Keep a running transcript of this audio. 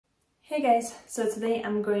Hey guys, so today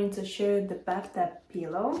I'm going to show you the bathtub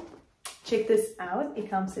pillow. Check this out, it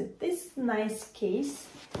comes with this nice case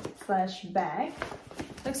slash bag.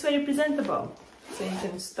 Looks very presentable, so you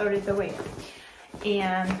can store it away.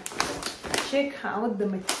 And check out the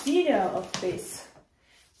material of this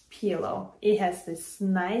pillow. It has this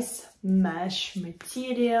nice mesh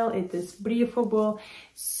material, it is breathable,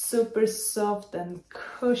 super soft and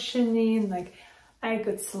cushiony, like I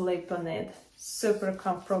could sleep on it. Super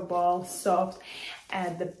comfortable, soft.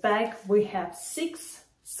 At the back we have 6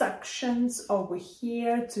 suctions over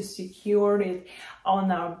here to secure it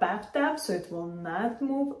on our bathtub so it will not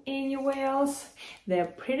move anywhere else. They're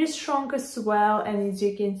pretty strong as well, and as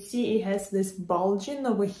you can see it has this bulging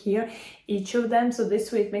over here, each of them, so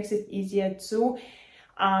this way it makes it easier to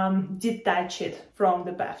detach it from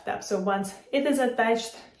the bathtub. So once it is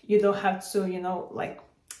attached, you don't have to, like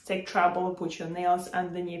take trouble, put your nails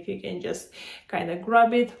underneath. You can just kind of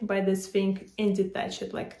grab it by this thing and detach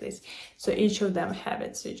it like this. So each of them have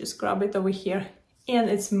it. So you just grab it over here and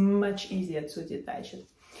it's much easier to detach it.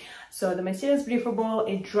 So the material is breathable,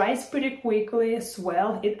 it dries pretty quickly as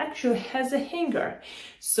well. It actually has a hanger.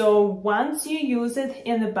 So once you use it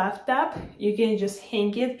in the bathtub, you can just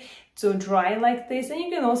hang it to dry like this, and you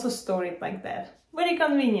can also store it like that. Very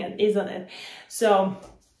convenient, isn't it? So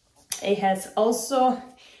it has also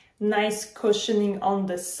nice cushioning on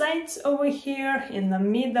the sides over here, in the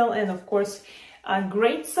middle, and of course a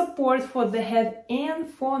great support for the head and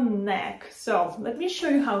for neck. So let me show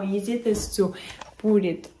you how easy it is to put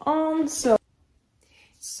it on. So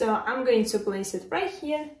I'm going to place it right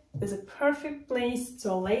here. It's a perfect place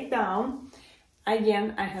to lay down.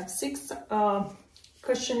 Again, I have 6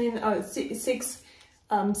 cushioning, 6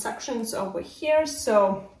 suctions over here,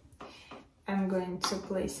 so I'm going to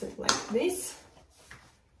place it like this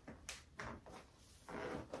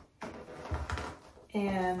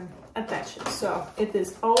and attach it. So it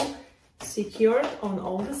is all secured on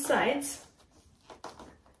all the sides,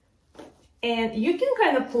 and you can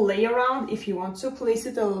kind of play around if you want to place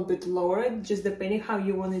it a little bit lower, just depending how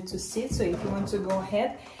you want it to sit. So if you want to go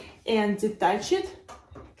ahead and detach it,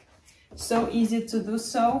 so easy to do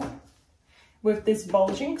so with these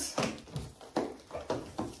bulgings.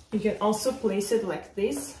 You can also place it like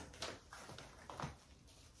this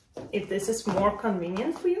if this is more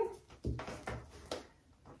convenient for you.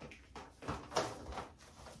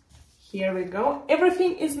 Here we go.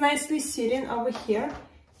 Everything is nicely sitting over here.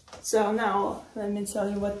 So now let me tell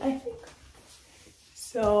you what I think.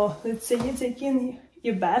 So let's say you're taking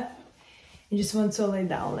your bath, you just want to lay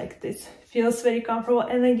down like this. Feels very comfortable.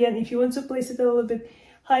 And again, if you want to place it a little bit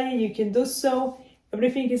higher, you can do so.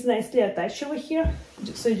 Everything is nicely attached over here,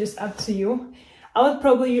 so just up to you. I would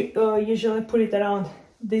probably usually put it around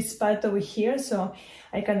this part over here, so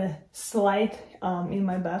I kind of slide in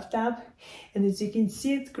my bathtub, and as you can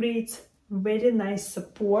see, it creates very nice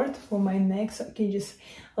support for my neck, so I can just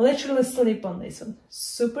literally sleep on this one.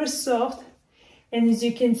 Super soft, and as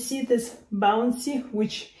you can see, this bouncy,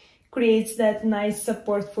 which creates that nice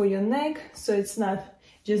support for your neck, so it's not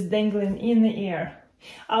just dangling in the air.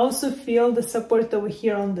 I also feel the support over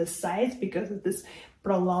here on the sides because it is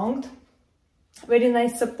prolonged. Very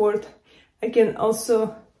nice support. I can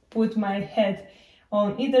also put my head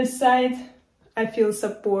on either side. I feel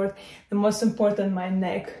support. The most important, my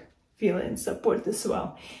neck feeling support as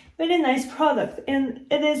well. Very nice product, and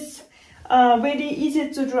it is very easy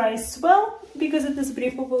to dry as well because it is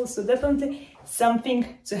breathable. So definitely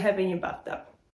something to have in your bathtub.